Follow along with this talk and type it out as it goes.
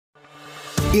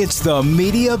It's the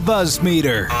Media Buzz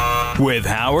Meter with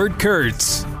Howard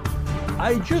Kurtz.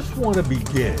 I just want to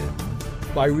begin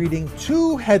by reading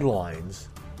two headlines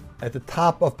at the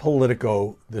top of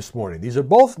Politico this morning. These are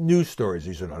both news stories.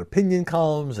 These are not opinion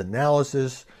columns,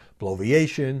 analysis,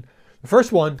 bloviation. The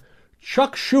first one,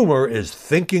 Chuck Schumer is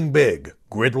thinking big.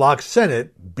 Gridlock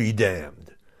Senate, be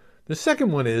damned. The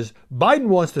second one is, Biden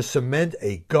wants to cement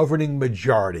a governing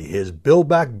majority. His Build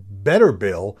Back Better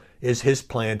bill is his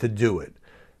plan to do it.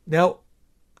 Now,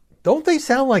 don't they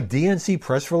sound like DNC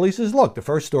press releases? Look, the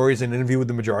first story is an interview with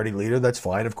the majority leader. That's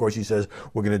fine. Of course, he says,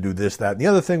 we're going to do this, that, and the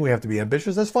other thing. We have to be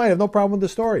ambitious. That's fine. I have no problem with the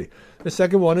story. The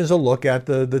second one is a look at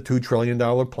the $2 trillion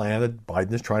plan that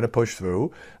Biden is trying to push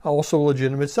through. Also a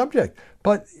legitimate subject.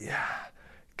 But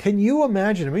can you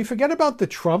imagine? I mean, forget about the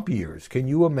Trump years. Can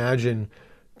you imagine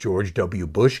George W.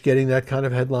 Bush getting that kind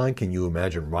of headline? Can you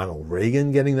imagine Ronald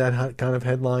Reagan getting that kind of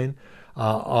headline?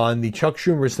 On the Chuck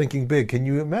Schumer is thinking big. Can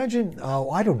you imagine?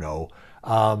 I don't know.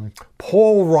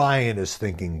 Paul Ryan is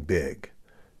thinking big.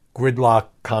 Gridlock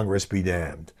Congress be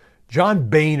damned. John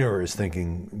Boehner is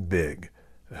thinking big.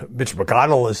 Mitch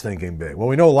McConnell is thinking big. Well,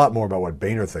 we know a lot more about what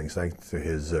Boehner thinks thanks to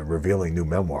his revealing new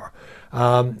memoir.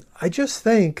 I just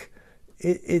think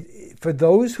it for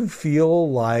those who feel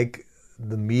like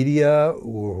the media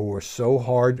who are so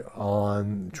hard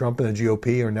on Trump and the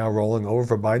GOP are now rolling over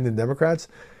for Biden and Democrats,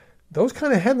 those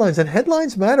kind of headlines, and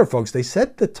headlines matter, folks. They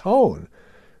set the tone,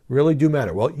 really do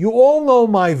matter. Well, you all know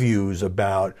my views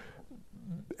about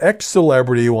X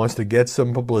celebrity who wants to get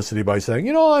some publicity by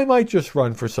saying, I might just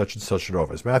run for such and such an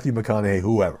office. Matthew McConaughey,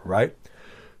 whoever, right?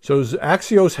 So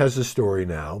Axios has a story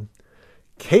now.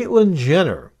 Caitlyn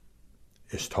Jenner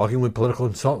is talking with political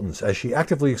consultants as she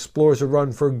actively explores a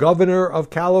run for governor of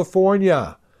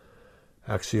California.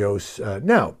 Axios,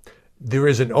 now, there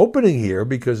is an opening here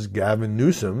because Gavin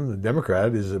Newsom, the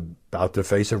Democrat, is about to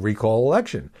face a recall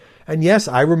election. And yes,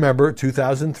 I remember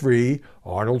 2003,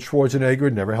 Arnold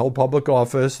Schwarzenegger never held public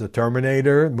office. The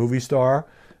Terminator, movie star,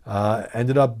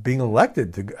 ended up being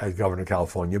elected as governor of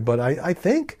California. But I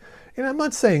think, I'm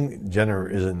not saying Jenner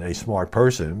isn't a smart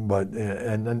person, but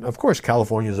and of course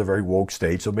California is a very woke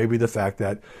state. So maybe the fact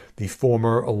that the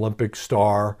former Olympic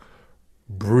star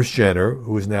Bruce Jenner,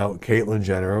 who is now Caitlyn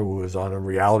Jenner, who was on a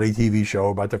reality TV show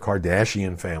about the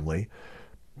Kardashian family,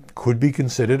 could be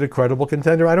considered a credible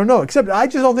contender. I don't know, except I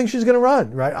just don't think she's going to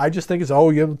run, right? I just think it's,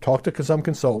 talk to some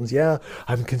consultants. Yeah,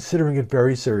 I'm considering it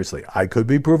very seriously. I could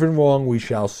be proven wrong. We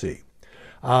shall see.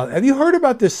 Have you heard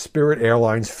about this Spirit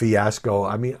Airlines fiasco?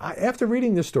 I mean, after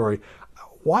reading this story,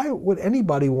 why would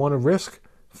anybody want to risk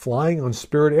flying on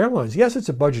Spirit Airlines? Yes, it's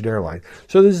a budget airline.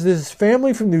 So there's this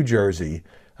family from New Jersey,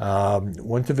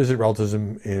 went to visit relatives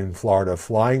in Florida,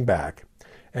 flying back,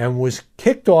 and was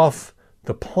kicked off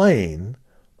the plane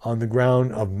on the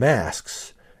ground of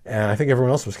masks. And I think everyone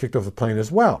else was kicked off the plane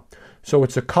as well. So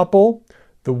it's a couple.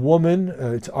 The woman,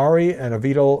 it's Ari and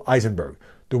Avito Eisenberg.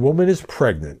 The woman is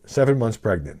pregnant, 7 months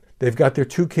pregnant. They've got their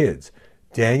 2 kids,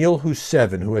 Daniel, who's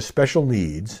 7, who has special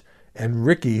needs, and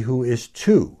Ricky, who is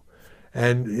 2.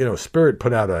 And, Spirit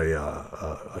put out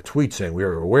a tweet saying, we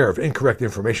are aware of incorrect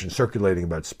information circulating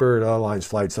about Spirit Airlines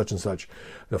flight such and such.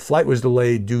 The flight was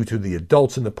delayed due to the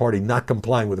adults in the party not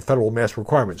complying with the federal mask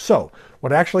requirements. So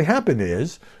what actually happened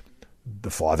is the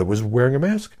father was wearing a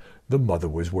mask. The mother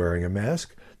was wearing a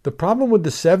mask. The problem with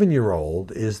the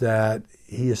 7-year-old is that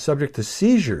he is subject to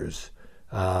seizures,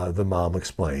 the mom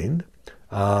explained.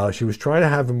 She was trying to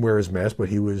have him wear his mask, but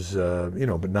he was,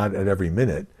 but not at every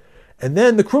minute. And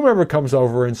then the crew member comes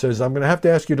over and says, I'm going to have to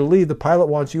ask you to leave. The pilot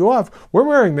wants you off. We're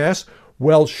wearing masks.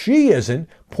 Well, she isn't,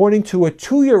 pointing to a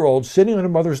 2-year-old sitting on her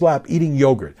mother's lap eating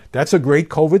yogurt. That's a great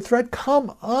COVID threat?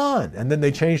 Come on. And then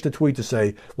they changed the tweet to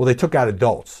say, well, they took out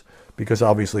adults because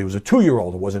obviously it was a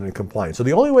 2-year-old who wasn't in compliance. So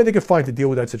the only way they could find to deal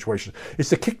with that situation is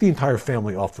to kick the entire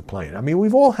family off the plane. I mean,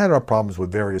 we've all had our problems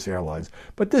with various airlines,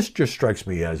 but this just strikes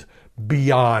me as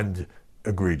beyond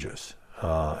egregious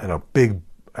and a big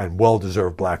and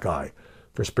well-deserved black eye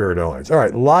for Spirit Airlines. All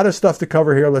right, a lot of stuff to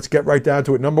cover here. Let's get right down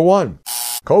to it. Number one,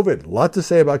 COVID. A lot to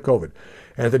say about COVID.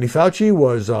 Anthony Fauci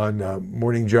was on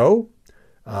Morning Joe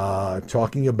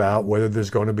talking about whether there's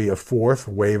going to be a 4th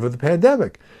wave of the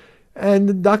pandemic.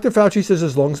 And Dr. Fauci says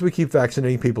as long as we keep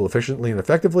vaccinating people efficiently and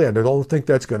effectively, I don't think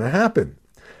that's going to happen.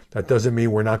 That doesn't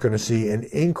mean we're not going to see an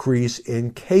increase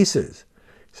in cases.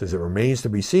 He says it remains to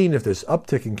be seen if this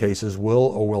uptick in cases will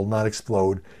or will not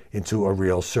explode into a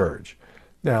real surge.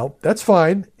 Now, that's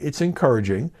fine. It's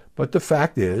encouraging. But the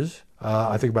fact is,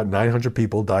 I think about 900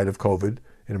 people died of COVID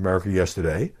in America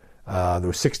yesterday. There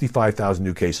were 65,000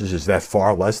 new cases. Is that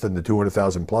far less than the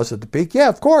 200,000 plus at the peak? Yeah,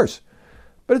 of course.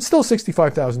 But it's still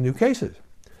 65,000 new cases.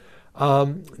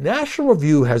 National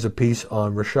Review has a piece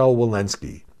on Rochelle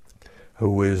Walensky,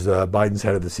 who is Biden's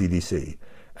head of the CDC.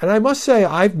 And I must say,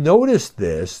 I've noticed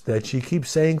this, that she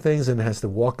keeps saying things and has to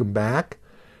walk them back.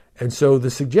 And so the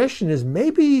suggestion is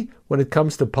maybe when it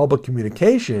comes to public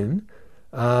communication,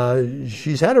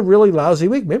 she's had a really lousy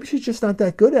week. Maybe she's just not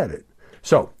that good at it.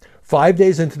 So 5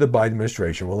 days into the Biden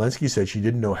administration, Walensky said she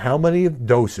didn't know how many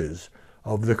doses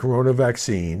of the corona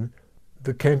vaccine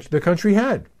the country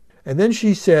had. And then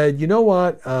she said, you know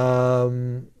what,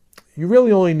 you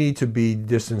really only need to be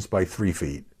distanced by 3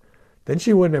 feet. Then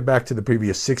she went back to the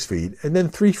previous 6 feet, and then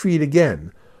 3 feet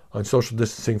again on social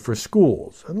distancing for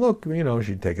schools. And look,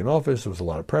 she'd taken office, there was a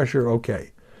lot of pressure,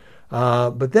 okay.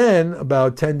 But then,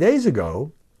 about 10 days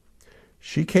ago,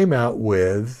 she came out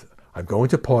with, I'm going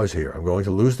to pause here, I'm going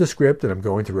to lose the script, and I'm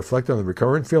going to reflect on the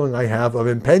recurrent feeling I have of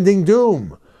impending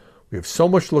doom. We have so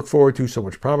much to look forward to, so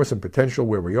much promise and potential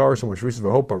where we are, so much reason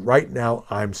for hope, but right now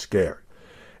I'm scared.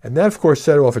 And that, of course,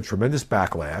 set off a tremendous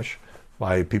backlash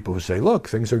by people who say, look,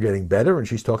 things are getting better, and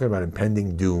she's talking about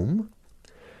impending doom.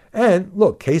 And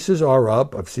look, cases are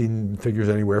up. I've seen figures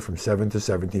anywhere from 7 to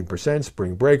 17%,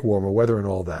 spring break, warmer weather, and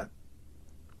all that.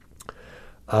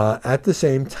 At the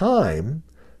same time,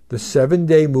 the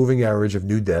 7-day moving average of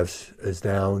new deaths is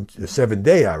down, the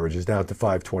 7-day average is down to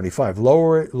 525,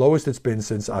 lowest it's been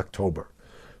since October.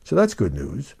 So that's good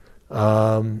news.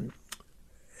 And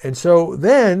so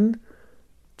then,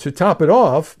 to top it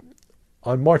off,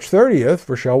 on March 30th,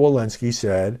 Rochelle Walensky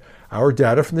said, our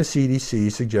data from the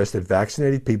CDC suggests that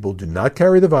vaccinated people do not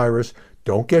carry the virus,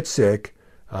 don't get sick.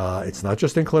 It's not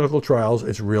just in clinical trials,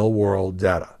 it's real world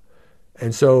data.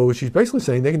 And so she's basically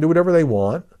saying they can do whatever they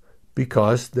want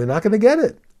because they're not going to get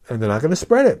it and they're not going to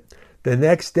spread it. The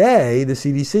next day, the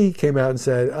CDC came out and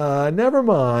said, never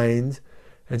mind,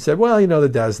 and said, well, the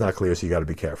data's not clear, so you got to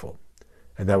be careful.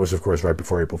 And that was, of course, right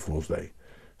before April Fool's Day.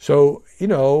 So,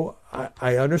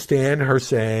 I understand her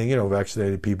saying,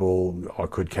 vaccinated people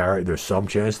could carry, there's some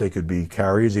chance they could be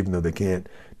carriers, even though they can't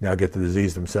now get the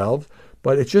disease themselves.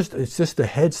 But it's just the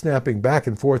head snapping back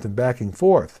and forth and back and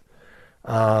forth.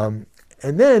 And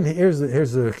then here's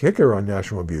the kicker on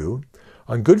National Review.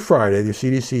 On Good Friday, the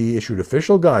CDC issued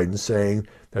official guidance saying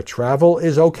that travel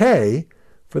is okay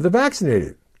for the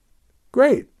vaccinated.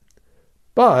 Great.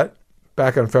 But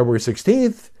back on February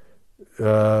 16th,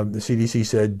 the CDC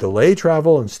said delay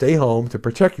travel and stay home to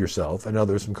protect yourself and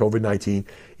others from COVID-19,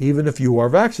 even if you are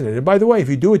vaccinated. And by the way, if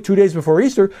you do it 2 days before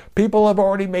Easter, people have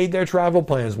already made their travel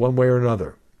plans one way or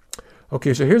another.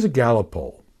 Okay, so here's a Gallup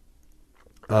poll.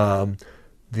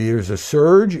 There's a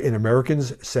surge in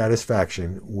Americans'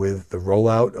 satisfaction with the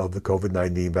rollout of the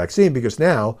COVID-19 vaccine because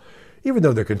now, even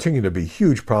though there continue to be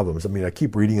huge problems, I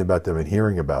keep reading about them and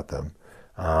hearing about them.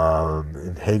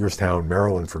 In Hagerstown,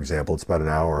 Maryland, for example, it's about an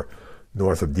hour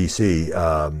north of D.C.,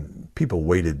 people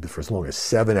waited for as long as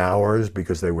 7 hours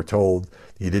because they were told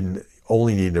you didn't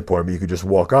only need an appointment, you could just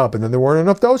walk up, and then there weren't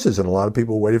enough doses, and a lot of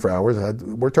people waited for hours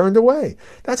and were turned away.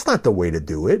 That's not the way to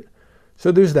do it.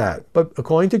 So there's that. But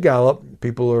according to Gallup,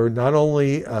 people are not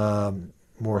only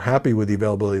more happy with the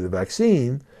availability of the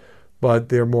vaccine, but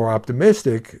they're more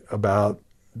optimistic about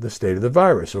the state of the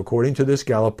virus. So according to this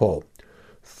Gallup poll,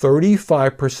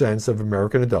 35% of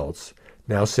American adults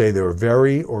now say they're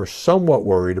very or somewhat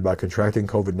worried about contracting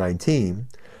COVID-19.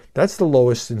 That's the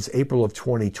lowest since April of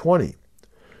 2020.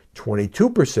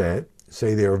 22%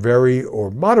 say they are very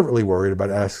or moderately worried about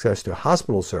access to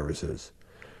hospital services.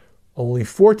 Only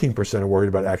 14% are worried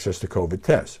about access to COVID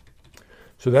tests.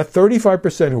 So that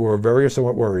 35% who are very or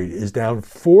somewhat worried is down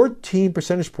 14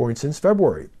 percentage points since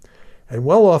February, and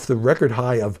well off the record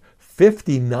high of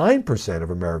 59% of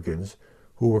Americans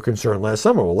who were concerned last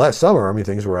summer. Well, last summer,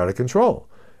 things were out of control.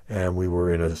 And we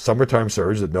were in a summertime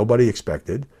surge that nobody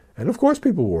expected. And of course,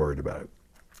 people were worried about it.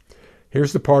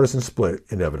 Here's the partisan split,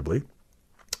 inevitably.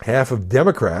 Half of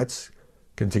Democrats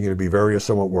continue to be very or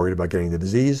somewhat worried about getting the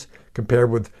disease,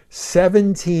 compared with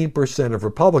 17% of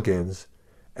Republicans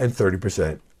and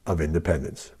 30% of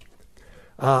independents.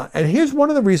 And here's one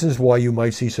of the reasons why you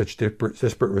might see such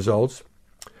disparate results.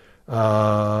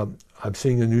 I'm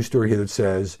seeing a news story here that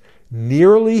says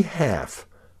nearly half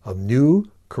of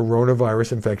new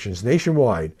coronavirus infections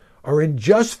nationwide are in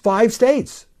just 5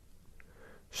 states.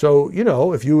 So,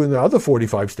 if you in the other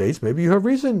 45 states, maybe you have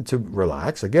reason to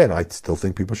relax. Again, I still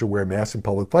think people should wear masks in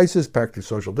public places, practice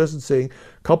social distancing.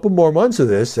 A couple more months of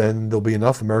this, and there'll be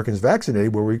enough Americans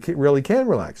vaccinated where we really can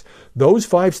relax. Those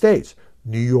 5 states,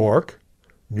 New York,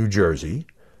 New Jersey,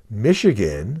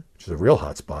 Michigan, which is a real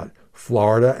hot spot,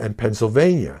 Florida, and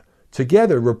Pennsylvania,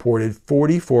 together reported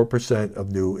 44%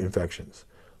 of new infections,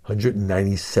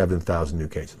 197,000 new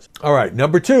cases. All right,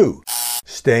 number 2,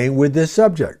 staying with this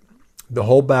subject. the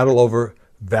whole battle over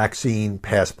vaccine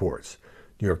passports.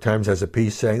 New York Times has a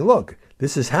piece saying, look,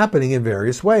 this is happening in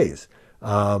various ways.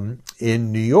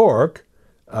 In New York,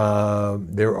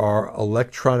 there are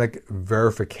electronic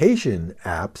verification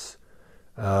apps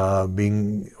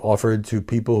being offered to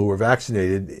people who are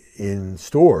vaccinated in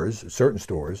stores, certain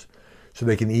stores, so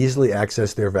they can easily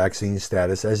access their vaccine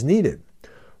status as needed.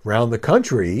 Around the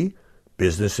country,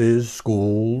 businesses,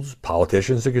 schools,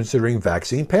 politicians are considering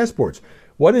vaccine passports.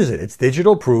 What is it? It's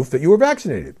digital proof that you were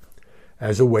vaccinated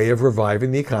as a way of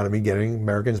reviving the economy, getting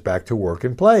Americans back to work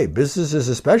and play. Businesses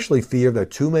especially fear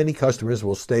that too many customers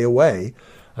will stay away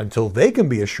until they can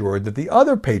be assured that the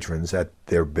other patrons at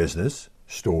their business,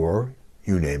 store,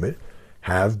 you name it,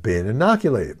 have been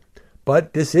inoculated.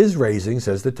 But this is raising,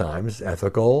 says the Times,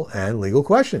 ethical and legal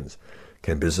questions.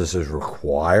 Can businesses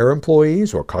require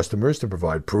employees or customers to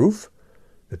provide proof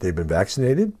that they've been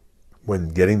vaccinated when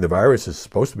getting the virus is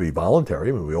supposed to be voluntary?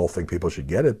 I mean, we all think people should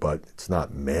get it, but it's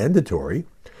not mandatory.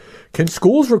 Can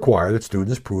schools require that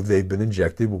students prove they've been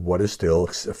injected with what is still,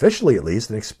 officially at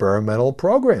least, an experimental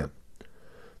program?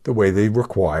 The way they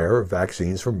require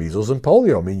vaccines for measles and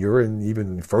polio. I mean, you're in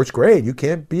even first grade, you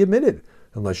can't be admitted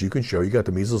unless you can show you got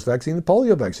the measles vaccine and the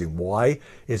polio vaccine. Why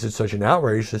is it such an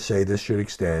outrage to say this should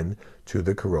extend to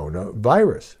the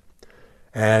coronavirus?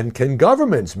 And can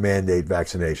governments mandate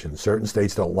vaccinations? Certain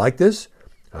states don't like this.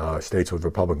 States with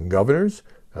Republican governors,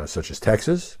 such as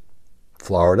Texas,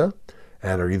 Florida,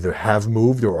 and are either have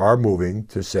moved or are moving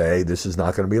to say this is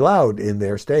not going to be allowed in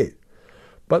their state.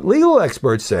 But legal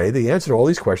experts say the answer to all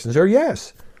these questions are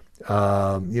yes.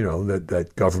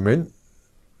 That government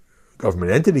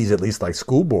entities, at least like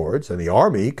school boards and the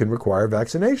Army, can require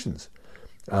vaccinations.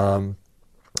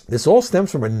 This all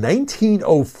stems from a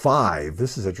 1905,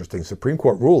 this is interesting, Supreme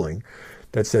Court ruling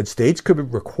that said states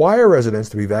could require residents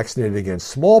to be vaccinated against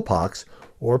smallpox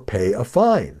or pay a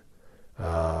fine.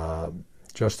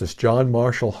 Justice John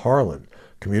Marshall Harlan,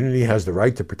 community has the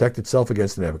right to protect itself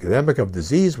against an epidemic of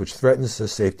disease which threatens the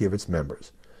safety of its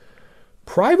members.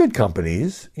 Private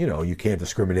companies, you can't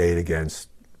discriminate against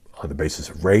on the basis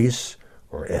of race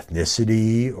or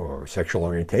ethnicity or sexual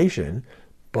orientation.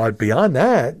 But beyond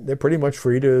that, they're pretty much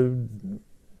free to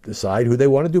decide who they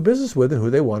want to do business with and who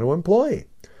they want to employ.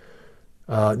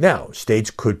 Now, states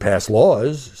could pass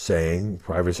laws saying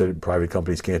private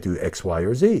companies can't do X, Y,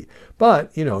 or Z.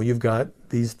 But, you've got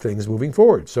these things moving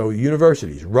forward. So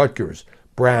universities, Rutgers,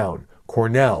 Brown,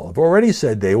 Cornell have already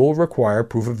said they will require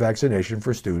proof of vaccination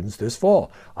for students this fall.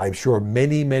 I'm sure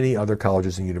many, many other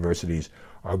colleges and universities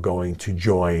are going to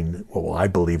join what I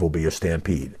believe will be a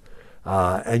stampede.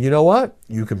 And you know what?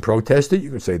 You can protest it.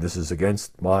 You can say this is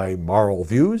against my moral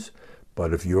views.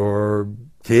 But if your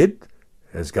kid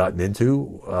has gotten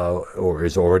into or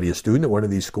is already a student at one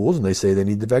of these schools and they say they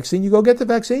need the vaccine, you go get the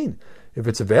vaccine. If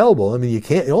it's available, I mean, you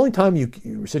can't. The only time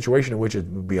situation in which it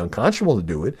would be unconscionable to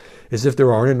do it is if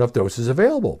there aren't enough doses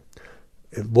available.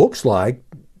 It looks like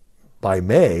by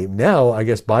May, now I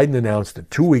guess Biden announced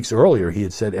that 2 weeks earlier, he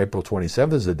had said April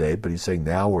 27th is the date, but he's saying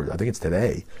now, or I think it's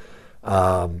today,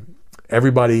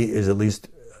 everybody is at least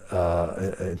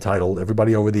entitled,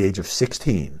 everybody over the age of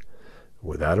 16,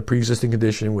 without a pre-existing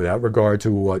condition, without regard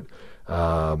to what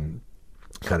kind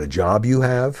of job you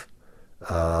have,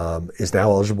 is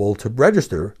now eligible to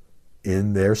register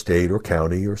in their state or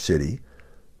county or city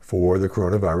for the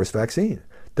coronavirus vaccine.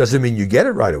 Doesn't mean you get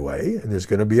it right away, and there's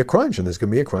going to be a crunch, and there's going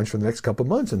to be a crunch for the next couple of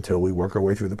months until we work our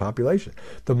way through the population.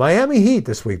 The Miami Heat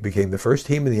this week became the first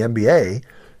team in the NBA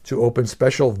to open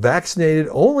special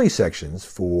vaccinated-only sections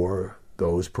for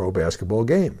those pro basketball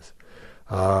games.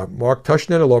 Mark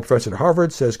Tushnet, a law professor at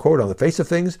Harvard, says, quote, on the face of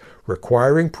things,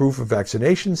 requiring proof of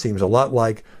vaccination seems a lot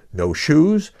like no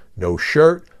shoes, no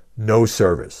shirt, no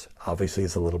service. Obviously,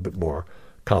 it's a little bit more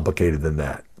complicated than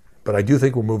that. But I do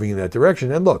think we're moving in that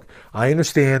direction. And look, I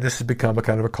understand this has become a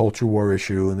kind of a culture war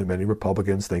issue and that many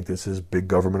Republicans think this is big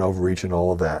government overreach and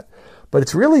all of that. But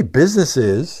it's really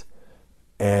businesses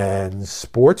and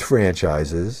sports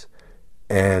franchises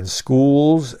and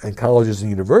schools and colleges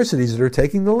and universities that are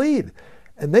taking the lead.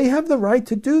 And they have the right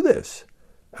to do this.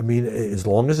 I mean, as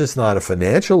long as it's not a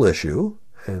financial issue,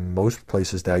 and most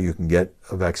places now you can get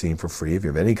a vaccine for free if you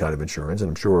have any kind of insurance. And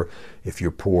I'm sure if you're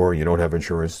poor and you don't have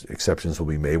insurance, exceptions will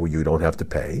be made where you don't have to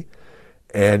pay.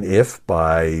 And if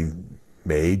by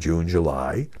May, June,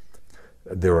 July,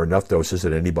 there are enough doses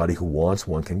that anybody who wants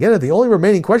one can get it, the only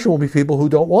remaining question will be people who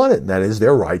don't want it. And that is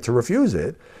their right to refuse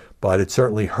it. But it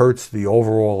certainly hurts the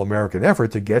overall American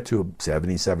effort to get to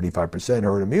 70, 75%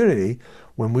 herd immunity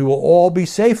when we will all be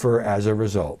safer as a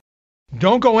result.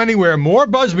 Don't go anywhere. More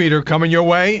BuzzMeter coming your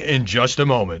way in just a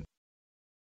moment.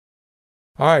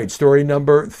 All right, story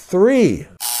number 3.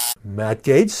 Matt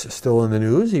Gaetz, still in the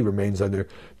news. He remains under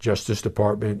Justice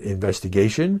Department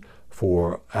investigation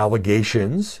for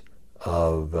allegations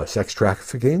of sex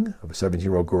trafficking of a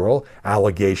 17-year-old girl,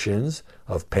 allegations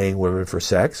of paying women for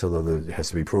sex, although it has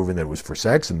to be proven that it was for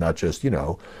sex and not just,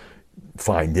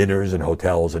 fine dinners and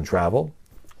hotels and travel.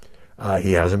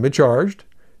 He hasn't been charged.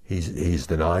 He's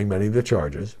denying many of the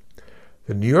charges.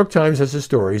 The New York Times has a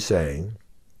story saying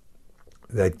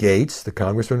that Gaetz, the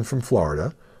congressman from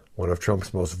Florida, one of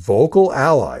Trump's most vocal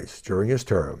allies during his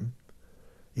term,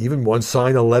 even once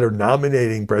signed a letter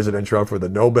nominating President Trump for the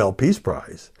Nobel Peace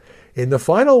Prize. In the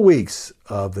final weeks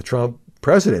of the Trump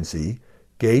presidency,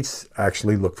 Gaetz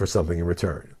actually looked for something in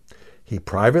return. He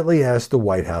privately asked the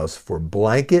White House for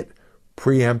blanket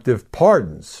preemptive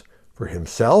pardons for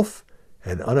himself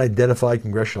and unidentified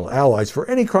congressional allies for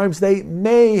any crimes they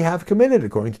may have committed,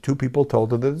 according to two people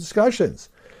told of the discussions.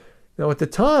 Now, at the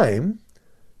time,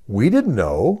 we didn't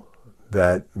know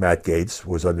that Matt Gaetz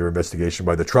was under investigation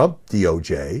by the Trump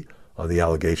DOJ on the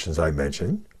allegations I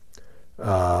mentioned.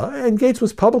 And Gaetz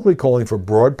was publicly calling for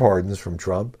broad pardons from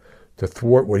Trump to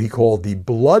thwart what he called the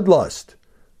bloodlust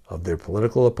of their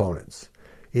political opponents.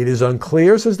 It is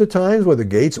unclear, says the Times, whether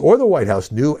Gaetz or the White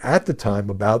House knew at the time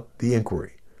about the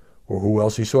inquiry or who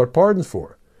else he sought pardons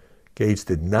for. Gaetz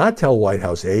did not tell White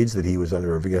House aides that he was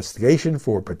under investigation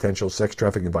for potential sex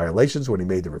trafficking violations when he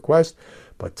made the request,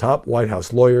 but top White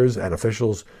House lawyers and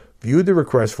officials viewed the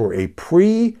request for a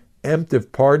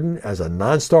preemptive pardon as a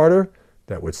non-starter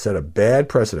that would set a bad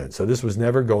precedent. So this was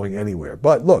never going anywhere.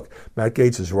 But look, Matt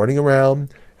Gaetz is running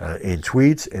around in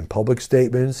tweets, in public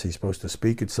statements. He's supposed to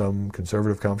speak at some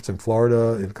conservative conference in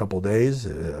Florida in a couple of days.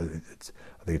 I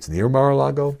think it's near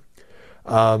Mar-a-Lago.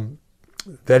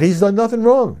 That he's done nothing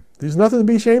wrong. There's nothing to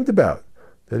be ashamed about.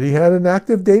 That he had an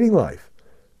active dating life.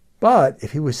 But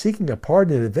if he was seeking a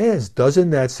pardon in advance, doesn't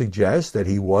that suggest that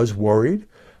he was worried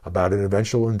about an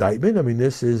eventual indictment? I mean,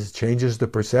 this changes the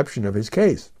perception of his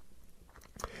case.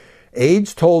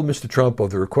 Aides told Mr. Trump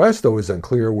of the request, though it is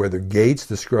unclear whether Gaetz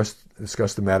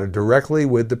discussed the matter directly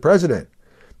with the president.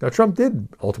 Now, Trump did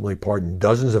ultimately pardon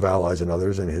dozens of allies and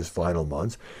others in his final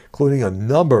months, including a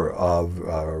number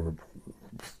of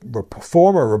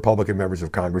former Republican members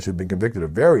of Congress who've been convicted of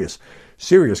various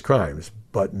serious crimes,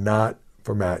 but not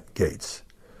for Matt Gaetz.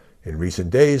 In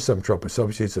recent days, some Trump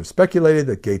associates have speculated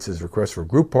that Gaetz's request for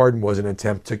group pardon was an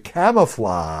attempt to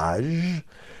camouflage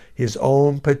his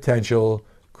own potential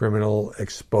criminal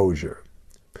exposure.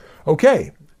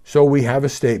 Okay, so we have a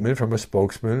statement from a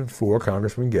spokesman for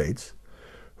Congressman Gaetz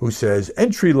who says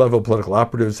entry-level political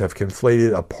operatives have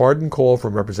conflated a pardon call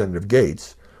from Representative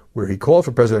Gaetz, where he called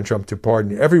for President Trump to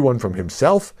pardon everyone from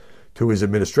himself to his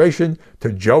administration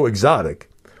to Joe Exotic,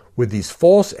 with these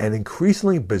false and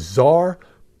increasingly bizarre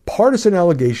partisan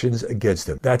allegations against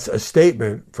him. That's a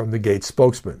statement from the Gaetz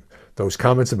spokesman. Those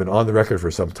comments have been on the record for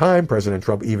some time. President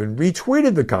Trump even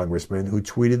retweeted the congressman who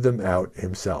tweeted them out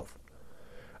himself.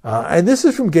 And this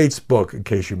is from Gaetz' book, in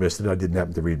case you missed it. I didn't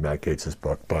happen to read Matt Gaetz'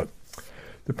 book, but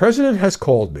the president has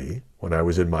called me when I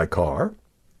was in my car,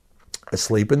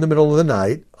 asleep in the middle of the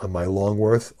night on my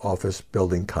Longworth office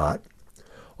building cot,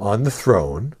 on the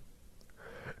throne,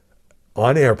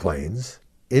 on airplanes,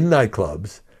 in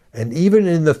nightclubs, and even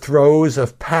in the throes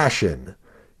of passion,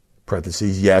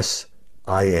 parentheses, yes,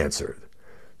 I answered.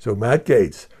 So Matt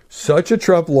Gaetz, such a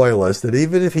Trump loyalist that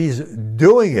even if he's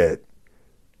doing it,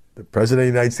 the President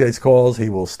of the United States calls, he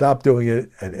will stop doing it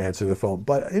and answer the phone.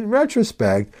 But in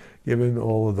retrospect, given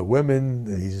all of the women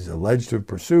that he's alleged to have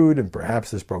pursued, and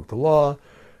perhaps this broke the law,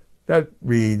 that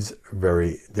reads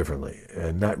very differently.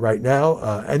 And not right now.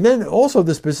 And then also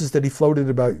this business that he floated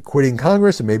about quitting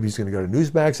Congress, and maybe he's going to go to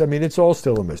Newsmax. I mean, it's all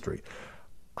still a mystery.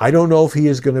 I don't know if he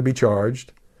is going to be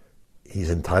charged. He's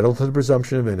entitled to the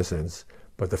presumption of innocence.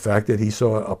 But the fact that he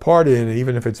saw a part in it,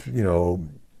 even if it's,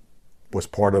 was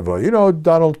part of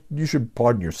Donald, you should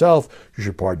pardon yourself, you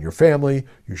should pardon your family,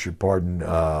 you should pardon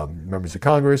members of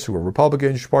Congress who are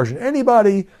Republicans, you should pardon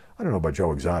anybody, I don't know about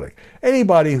Joe Exotic,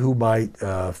 anybody who might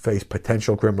face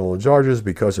potential criminal charges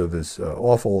because of this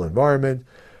awful environment.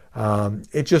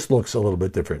 It just looks a little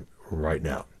bit different right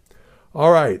now.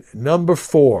 All right, number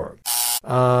 4.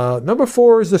 Number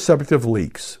 4 is the subject of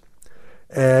leaks.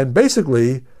 And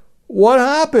basically, what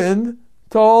happened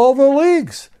to all the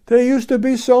leaks? There used to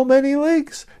be so many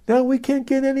leaks. Now we can't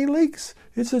get any leaks.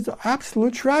 It's an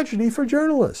absolute tragedy for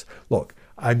journalists. Look,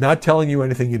 I'm not telling you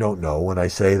anything you don't know when I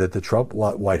say that the Trump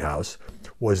White House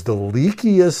was the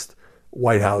leakiest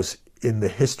White House in the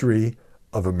history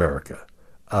of America.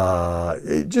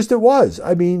 It was.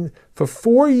 I mean, for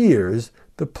 4 years,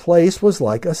 the place was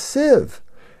like a sieve.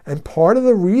 And part of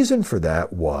the reason for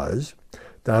that was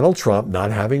Donald Trump,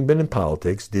 not having been in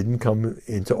politics, didn't come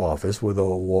into office with a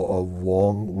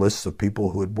long list of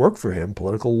people who had worked for him,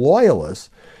 political loyalists.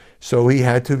 So he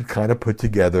had to kind of put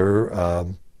together a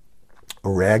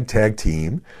ragtag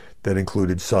team that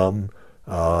included some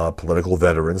political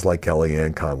veterans like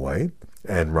Kellyanne Conway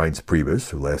and Reince Priebus,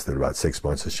 who lasted about 6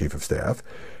 months as chief of staff,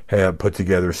 had put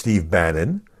together Steve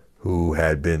Bannon, who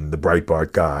had been the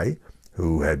Breitbart guy,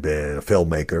 who had been a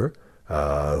filmmaker,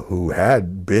 who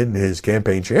had been his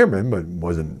campaign chairman, but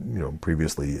wasn't,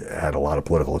 previously had a lot of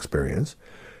political experience.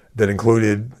 That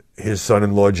included his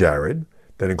son-in-law Jared,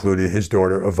 that included his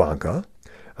daughter Ivanka,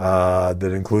 that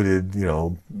included,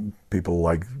 people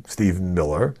like Stephen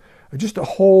Miller, just a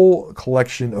whole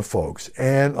collection of folks.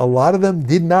 And a lot of them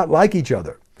did not like each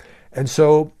other. And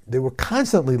so there were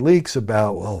constantly leaks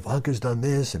about, well, Ivanka's done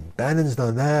this and Bannon's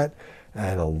done that.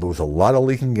 And there was a lot of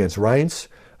leaking against Reince.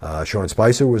 Sean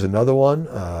Spicer was another one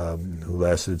who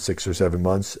lasted 6 or 7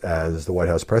 months as the White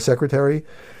House press secretary.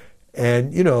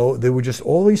 And, there were just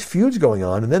all these feuds going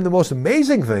on. And then the most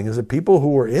amazing thing is that people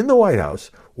who were in the White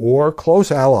House or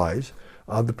close allies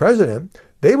of the president,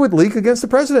 they would leak against the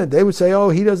president. They would say, oh,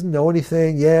 he doesn't know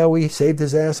anything. Yeah, we saved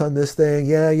his ass on this thing.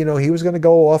 Yeah, he was going to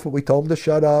go off, but we told him to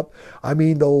shut up. I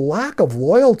mean, the lack of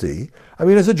loyalty. I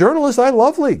mean, as a journalist, I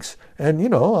love leaks.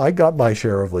 And, I got my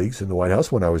share of leaks in the White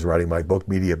House when I was writing my book,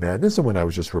 Media Madness, and when I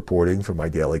was just reporting for my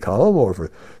daily column or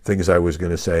for things I was going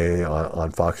to say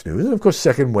on Fox News. And, of course,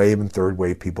 second wave and third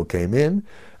wave people came in.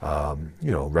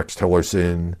 Rex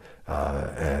Tillerson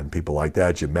and people like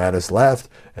that. Jim Mattis left,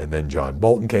 and then John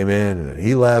Bolton came in, and then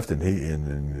he left, and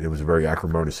it was a very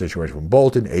acrimonious situation with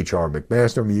Bolton. H.R.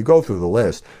 McMaster. I mean, you go through the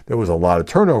list. There was a lot of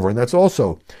turnover, and that's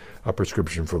also a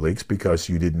prescription for leaks because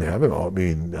you didn't have it. I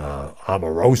mean,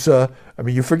 Omarosa. I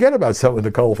mean, you forget about some of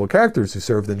the colorful characters who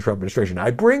served in the Trump administration.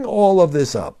 I bring all of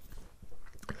this up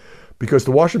because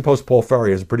the Washington Post, Paul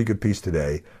Ferry, has a pretty good piece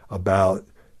today about,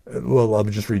 well, I'll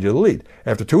just read you the lead.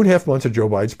 After 2.5 months of Joe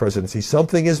Biden's presidency,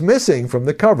 something is missing from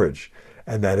the coverage,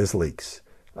 and that is leaks.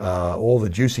 All the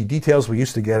juicy details we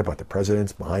used to get about the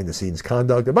president's behind-the-scenes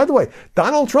conduct. And by the way,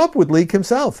 Donald Trump would leak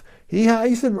himself.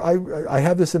 I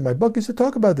have this in my book. He used to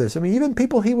talk about this. I mean, even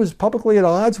people he was publicly at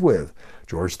odds with,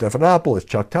 George Stephanopoulos,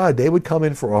 Chuck Todd, they would come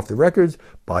in for off the records.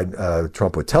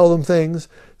 Trump would tell them things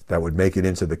that would make it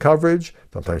into the coverage.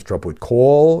 Sometimes Trump would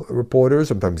call reporters.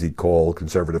 Sometimes he'd call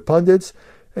conservative pundits.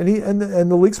 And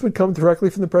the leaks would come directly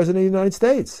from the President of the United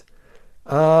States.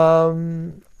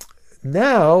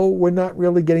 Now we're not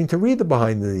really getting to read the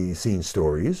behind-the-scenes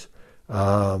stories.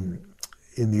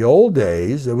 In the old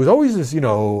days, there was always this,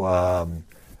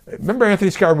 remember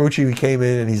Anthony Scaramucci, he came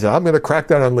in and he said, I'm going to crack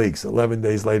down on leaks. 11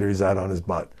 days later, he's out on his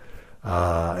butt.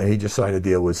 And he just signed a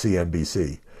deal with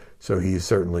CNBC. So he's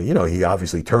certainly, he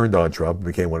obviously turned on Trump and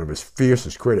became one of his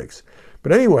fiercest critics.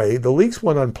 But anyway, the leaks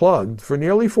went unplugged for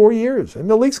nearly 4 years. And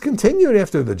the leaks continued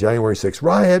after the January 6th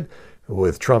riot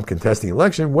with Trump contesting the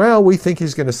election. Well, we think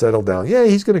he's going to settle down. Yeah,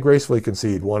 he's going to gracefully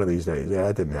concede one of these days. Yeah,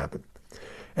 that didn't happen.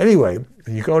 Anyway,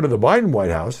 you go to the Biden White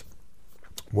House,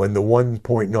 when the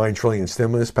 $1.9 trillion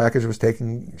stimulus package was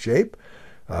taking shape,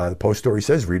 the Post story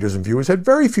says readers and viewers had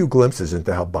very few glimpses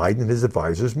into how Biden and his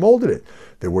advisors molded it.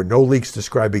 There were no leaks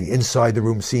describing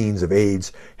inside-the-room scenes of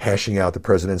aides hashing out the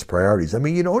president's priorities. I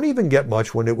mean, you don't even get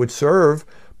much when it would serve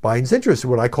Biden's interests,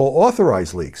 what I call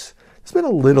authorized leaks. There's been a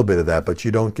little bit of that, but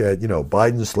you don't get,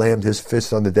 Biden slammed his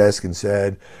fist on the desk and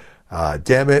said,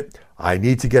 damn it, I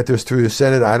need to get this through the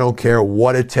Senate. I don't care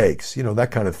what it takes,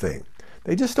 that kind of thing.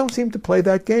 They just don't seem to play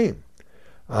that game.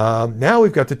 Now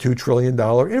we've got the $2 trillion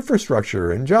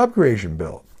infrastructure and job creation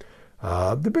bill. There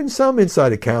have been some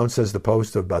inside accounts, says the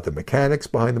Post, about the mechanics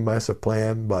behind the massive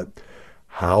plan, but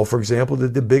how, for example,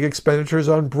 did the big expenditures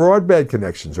on broadband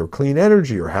connections or clean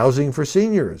energy or housing for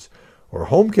seniors or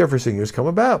home care for seniors come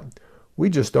about? We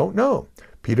just don't know.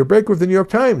 Peter Baker of the New York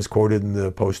Times, quoted in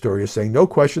the Post story, is saying, no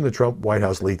question the Trump White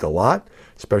House leaked a lot,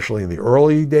 especially in the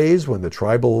early days when the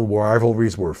tribal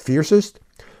rivalries were fiercest.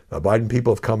 The Biden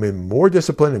people have come in more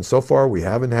disciplined, and so far we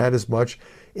haven't had as much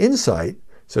insight,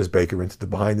 says Baker, into the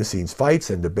behind-the-scenes fights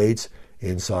and debates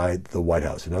inside the White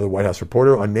House. Another White House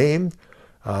reporter, unnamed,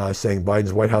 saying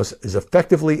Biden's White House is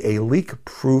effectively a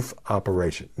leak-proof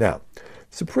operation. Now,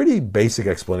 it's a pretty basic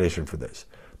explanation for this.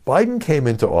 Biden came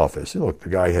into office. Look, the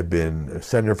guy had been a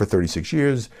senator for 36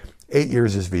 years, 8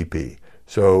 years as VP.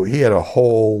 So he had a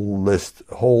whole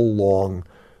long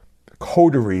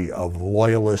coterie of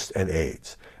loyalists and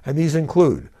aides. And these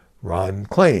include Ron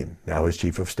Klain, now his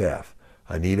chief of staff,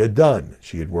 Anita Dunn.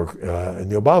 She had worked in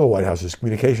the Obama White House as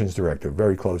communications director,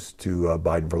 very close to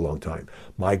Biden for a long time.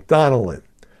 Mike Donilon,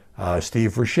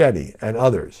 Steve Ricchetti, and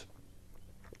others.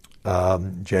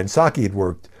 Jen Psaki had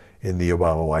worked in the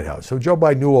Obama White House. So Joe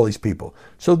Biden knew all these people.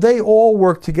 So they all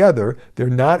work together. They're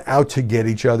not out to get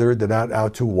each other. They're not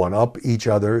out to one-up each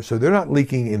other. So they're not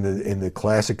leaking in the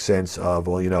classic sense of,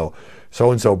 well, you know,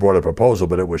 so-and-so brought a proposal,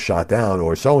 but it was shot down,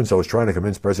 or so-and-so is trying to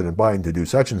convince President Biden to do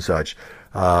such and such,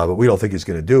 but we don't think he's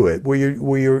going to do it. Where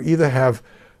you either have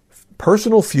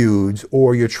personal feuds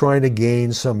or you're trying to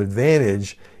gain some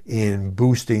advantage in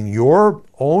boosting your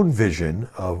own vision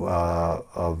of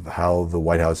how the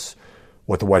White House,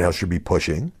 what the White House should be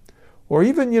pushing, or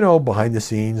even, you know, behind the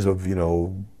scenes of, you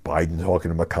know, Biden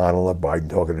talking to McConnell, or Biden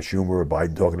talking to Schumer, or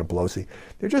Biden talking to Pelosi.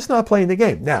 They're just not playing the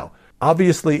game. Now,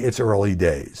 obviously, it's early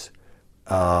days.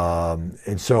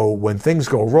 And so when things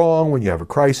go wrong, when you have a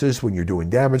crisis, when you're doing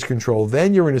damage control,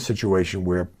 then you're in a situation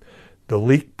where the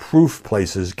leak-proof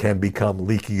places can become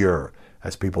leakier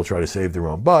as people try to save their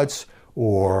own butts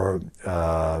or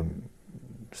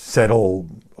settle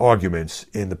arguments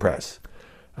in the press.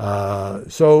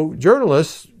 So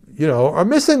journalists, you know, are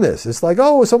missing this. It's like,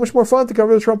 oh, it was so much more fun to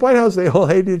cover the Trump White House. They all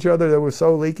hated each other. They were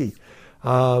so leaky.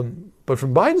 But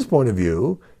from Biden's point of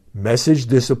view, message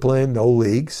discipline, no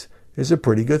leaks, is a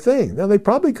pretty good thing. Now, they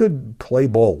probably could play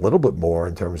ball a little bit more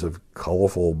in terms of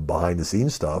colorful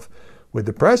behind-the-scenes stuff with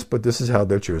the press, but this is how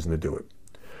they're choosing to do it.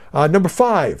 Number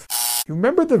 5, you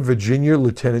remember the Virginia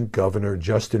Lieutenant Governor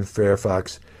Justin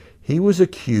Fairfax? He was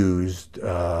accused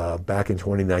back in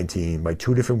 2019 by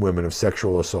 2 different women of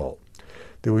sexual assault.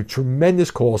 There were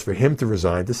tremendous calls for him to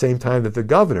resign at the same time that the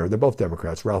governor, they're both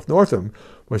Democrats, Ralph Northam,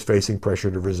 was facing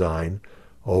pressure to resign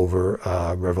over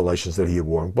revelations that he had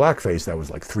worn blackface. That was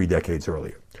like 3 decades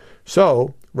earlier.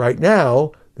 So right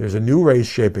now, there's a new race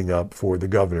shaping up for the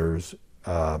governor's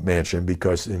mansion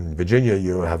because in Virginia,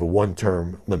 you have a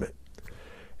 1-term limit.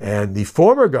 And the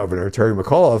former governor, Terry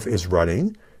McAuliffe, is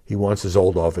running. He wants his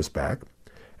old office back.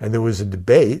 And there was a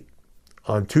debate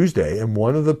on Tuesday, and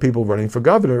one of the people running for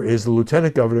governor is the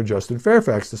Lieutenant Governor, Justin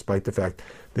Fairfax, despite the fact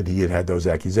that he had those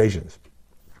accusations.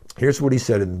 Here's what he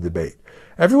said in the debate.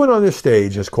 Everyone on this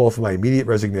stage has called for my immediate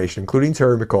resignation, including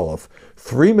Terry McAuliffe,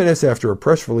 3 minutes after a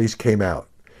press release came out.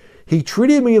 He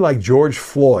treated me like George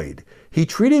Floyd. He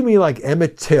treated me like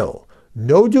Emmett Till.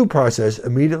 No due process,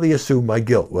 immediately assumed my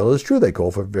guilt. Well, it's true, they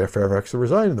called for Fairfax to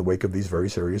resign in the wake of these very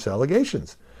serious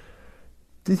allegations.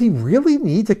 Did he really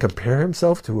need to compare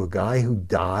himself to a guy who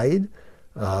died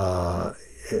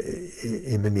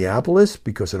in Minneapolis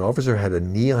because an officer had a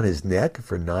knee on his neck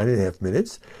for 9.5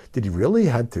 minutes? Did he really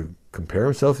have to compare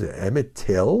himself to Emmett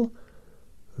Till,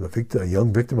 a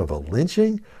young victim of a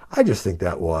lynching? I just think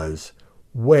that was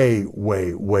way,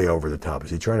 way, way over the top.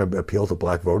 Is he trying to appeal to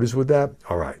black voters with that?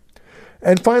 All right.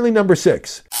 And finally, number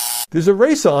 6. There's a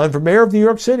race on for mayor of New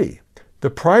York City. The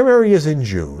primary is in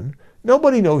June.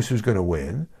 Nobody knows who's going to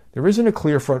win. There isn't a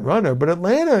clear front runner, but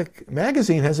Atlanta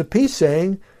Magazine has a piece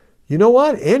saying, you know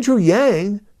what? Andrew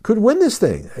Yang could win this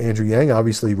thing. Andrew Yang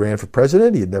obviously ran for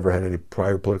president. He had never had any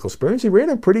prior political experience. He ran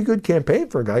a pretty good campaign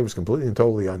for a guy who was completely and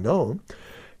totally unknown.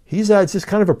 It's just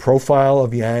kind of a profile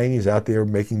of Yang. He's out there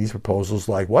making these proposals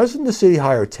like, why doesn't the city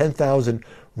hire 10,000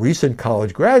 recent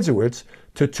college graduates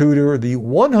to tutor the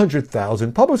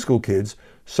 100,000 public school kids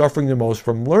suffering the most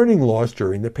from learning loss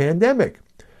during the pandemic?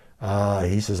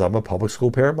 He says, I'm a public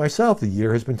school parent myself. The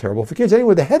year has been terrible for kids.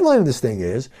 Anyway, the headline of this thing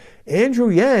is, Andrew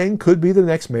Yang could be the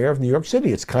next mayor of New York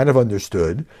City. It's kind of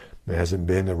understood. There hasn't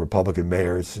been a Republican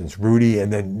mayor since Rudy,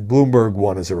 and then Bloomberg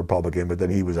won as a Republican, but then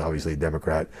he was obviously a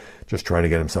Democrat, just trying to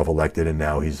get himself elected, and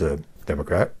now he's a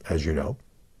Democrat, as you know.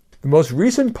 The most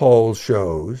recent poll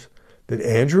shows that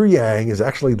Andrew Yang is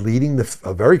actually leading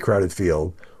a very crowded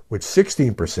field with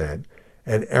 16%,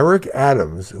 and Eric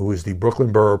Adams, who is the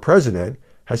Brooklyn Borough president,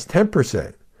 has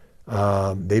 10%.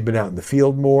 They've been out in the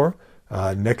field more.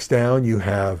 Next down, you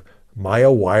have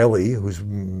Maya Wiley, who's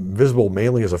visible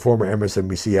mainly as a former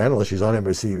MSNBC analyst. She's on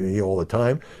MSNBC all the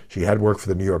time. She had worked for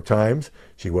the New York Times.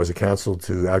 She was a counsel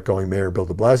to outgoing Mayor Bill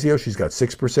de Blasio. She's got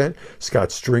 6%.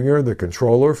 Scott Stringer, the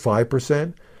controller,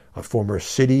 5%. A former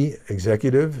Citibank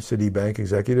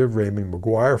executive, Raymond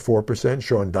McGuire, 4%.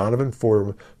 Sean Donovan,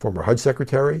 former HUD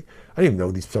secretary. I didn't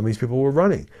even know some of these people were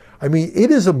running. I mean, it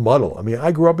is a muddle. I mean,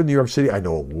 I grew up in New York City. I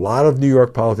know a lot of New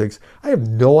York politics. I have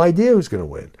no idea who's going to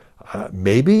win.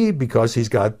 Maybe because he's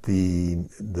got the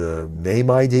name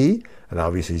ID, and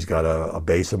obviously he's got a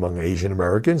base among Asian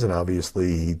Americans, and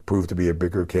obviously he proved to be a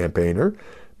bigger campaigner.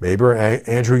 Maybe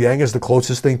Andrew Yang is the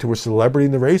closest thing to a celebrity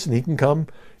in the race, and he can come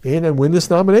in and win this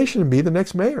nomination and be the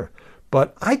next mayor.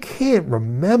 But I can't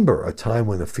remember a time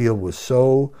when the field was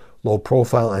so low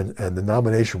profile and the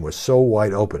nomination was so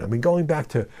wide open. I mean, going back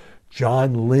to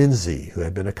John Lindsay, who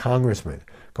had been a congressman,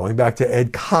 going back to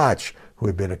Ed Koch, who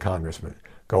had been a congressman,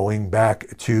 going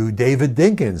back to David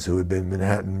Dinkins, who had been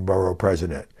Manhattan Borough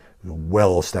President,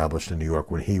 well established in New York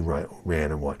when he ran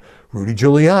and won. Rudy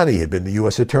Giuliani had been the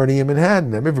U.S. Attorney in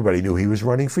Manhattan. Everybody knew he was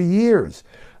running for years.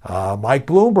 Mike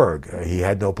Bloomberg, he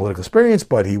had no political experience,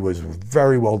 but he was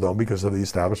very well known because of the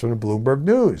establishment of Bloomberg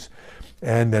News.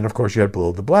 And then, of course, you had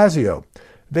Bill de Blasio.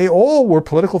 They all were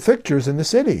political fixtures in the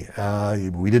city.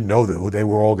 We didn't know that they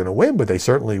were all going to win, but they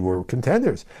certainly were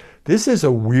contenders. This is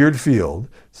a weird field.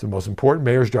 It's the most important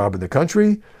mayor's job in the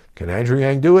country. Can Andrew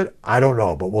Yang do it? I don't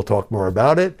know, but we'll talk more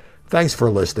about it. Thanks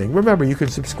for listening. Remember, you can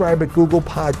subscribe at Google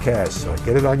Podcasts.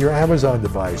 Get it on your Amazon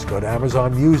device. Go to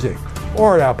Amazon Music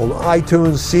or at Apple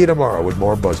iTunes. See you tomorrow with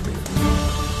more BuzzMeter.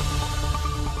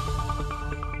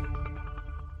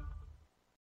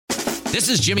 This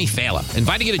is Jimmy Fallon,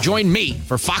 inviting you to join me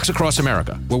for Fox Across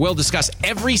America, where we'll discuss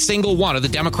every single one of the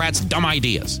Democrats' dumb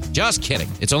ideas. Just kidding.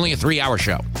 It's only a 3-hour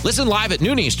show. Listen live at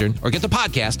noon Eastern or get the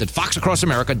podcast at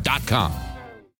foxacrossamerica.com.